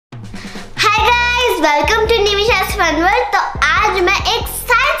फनवर्ल्ड। तो आज मैं एक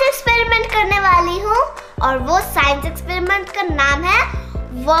साइंस एक्सपेरिमेंट करने वाली हूँ और वो साइंस एक्सपेरिमेंट का नाम है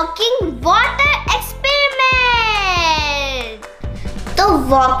वॉकिंग वाटर एक्सपेरिमेंट। तो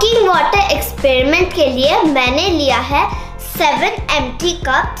वॉकिंग वाटर एक्सपेरिमेंट के लिए मैंने लिया है 7 एम्प्टी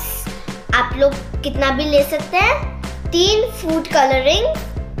कप्स। आप लोग कितना भी ले सकते हैं। 3 फूड कलरिंग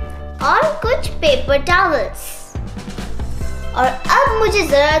और कुछ पेपर टॉवल्स। और अब मुझे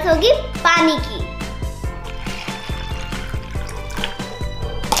जरूरत होगी पानी की।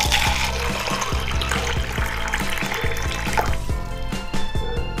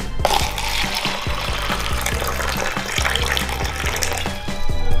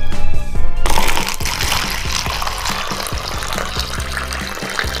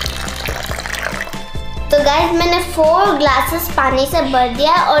 तो गाइस मैंने 4 ग्लासेस पानी से भर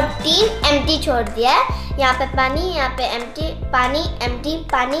दिया है और 3 एम्प्टी छोड़ दिया है। यहाँ पे पानी, यहाँ पे एम्प्टी, पानी, एम्प्टी,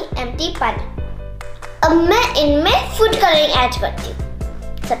 पानी, एम्प्टी, पानी। अब मैं इनमें फूड कलरिंग ऐड करती हूँ।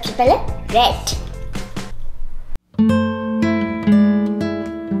 सबसे पहले red.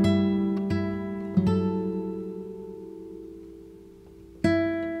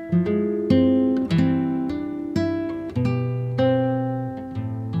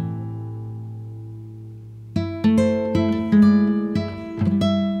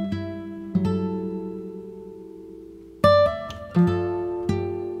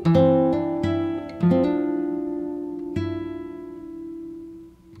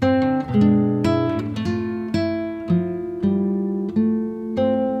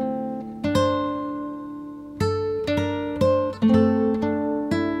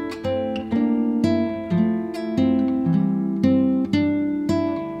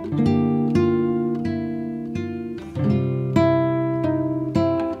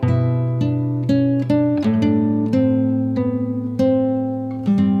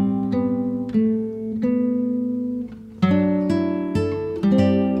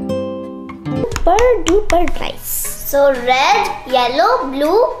 Super nice. So red, yellow,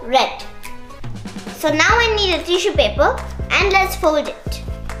 blue, red. So now I need a tissue paper and let's fold it.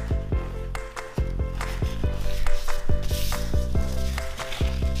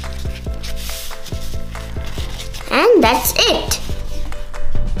 And that's it.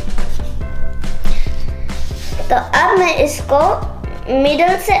 तो अब मैं इसको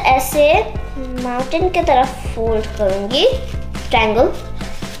मिडल से ऐसे माउंटेन की तरफ फोल्ड करूंगी, ट्रायंगल।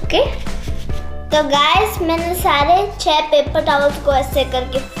 ओके। तो गाइस मैंने सारे 6 पेपर टॉवल्स को ऐसे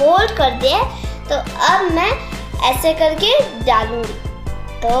करके फोल्ड कर दिया। तो अब मैं ऐसे करके डालूंगी।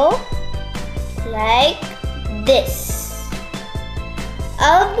 तो लाइक दिस।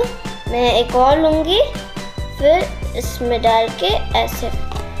 अब मैं एक और लूंगी, फिर इसमें डाल के ऐसे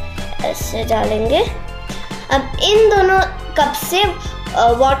ऐसे डालेंगे। अब इन दोनों कप से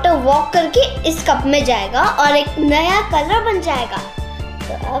वाटर वॉक करके इस कप में जाएगा और एक नया कलर बन जाएगा।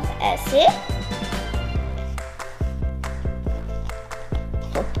 तो अब ऐसे,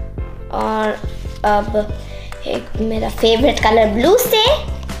 और अब एक मेरा फेवरेट कलर ब्लू से,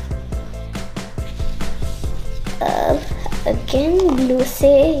 अब अगेन ब्लू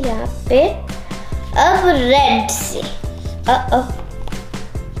से यहाँ पे, अब रेड से।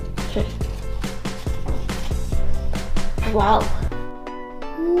 Wow,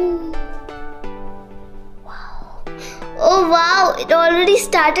 oh wow, it already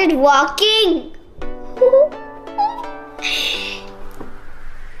started walking.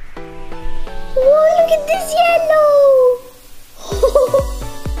 Oh, look at this yellow.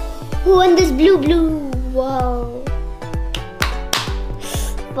 Oh, and this blue. Wow.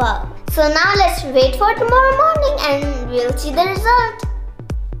 So now let's wait for tomorrow morning and we'll see the result.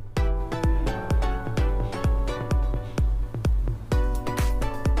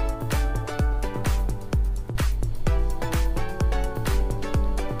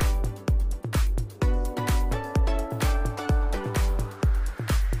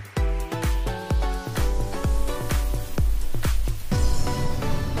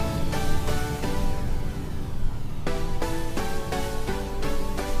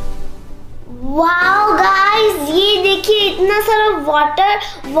 Wow guys, ये देखिए इतना सारा water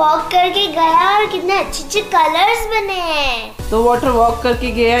walk करके गया और कितने अच्छे colours बने हैं। तो वाटर वॉक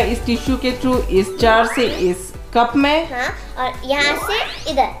करके गया इस टिश्यू के थ्रू इस जार से इस कप में। हाँ, और यहाँ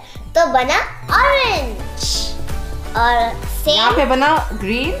से इधर तो बना ऑरेंज, और सेम यहाँ पे बना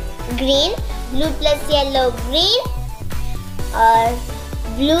green, blue plus yellow green, और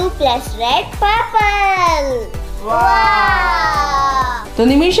ब्लू प्लस रेड पर्पल। वाह। तो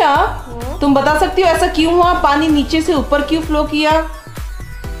निमिषा, तुम बता सकती हो ऐसा क्यों हुआ? पानी नीचे से ऊपर क्यों फ्लो किया?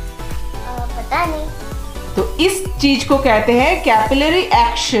 पता नहीं। तो इस चीज को कहते हैं कैपिलरी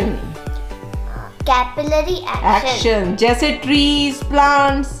एक्शन। Capillary action. जैसे ट्रीज,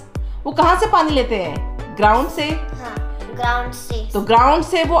 प्लांट्स, वो कहाँ से पानी लेते हैं? ग्राउंड से। हाँ, ग्राउंड से। तो ग्राउंड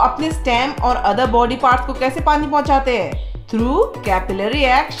से वो अपने स्टेम और अदर बॉडी पार्ट्स को कैसे पानी पहुंचाते हैं? Through capillary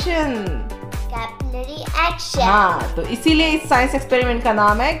action. Capillary action. हाँ, तो इसीलिए इस साइंस एक्सपेरिमेंट का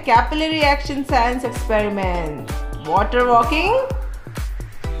नाम है capillary action science experiment. Water walking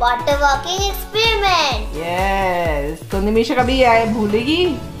experiment. Yes. तो निमिषा कभी ये भूलेगी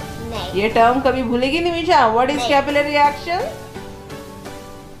नहीं, ये टर्म कभी भूलेगी Nimisha? What is capillary action?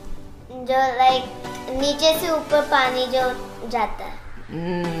 जो लाइक नीचे से ऊपर पानी जो जाता है।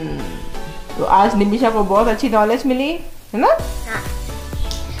 तो आज निमिषा को बहुत अच्छी नॉलेज मिली है ना? हाँ।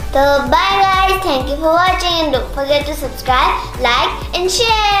 तो bye guys, thank you for watching and don't forget to subscribe, like and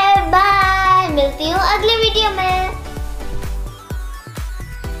share. Bye, मिलती हूँ अगले वीडियो में।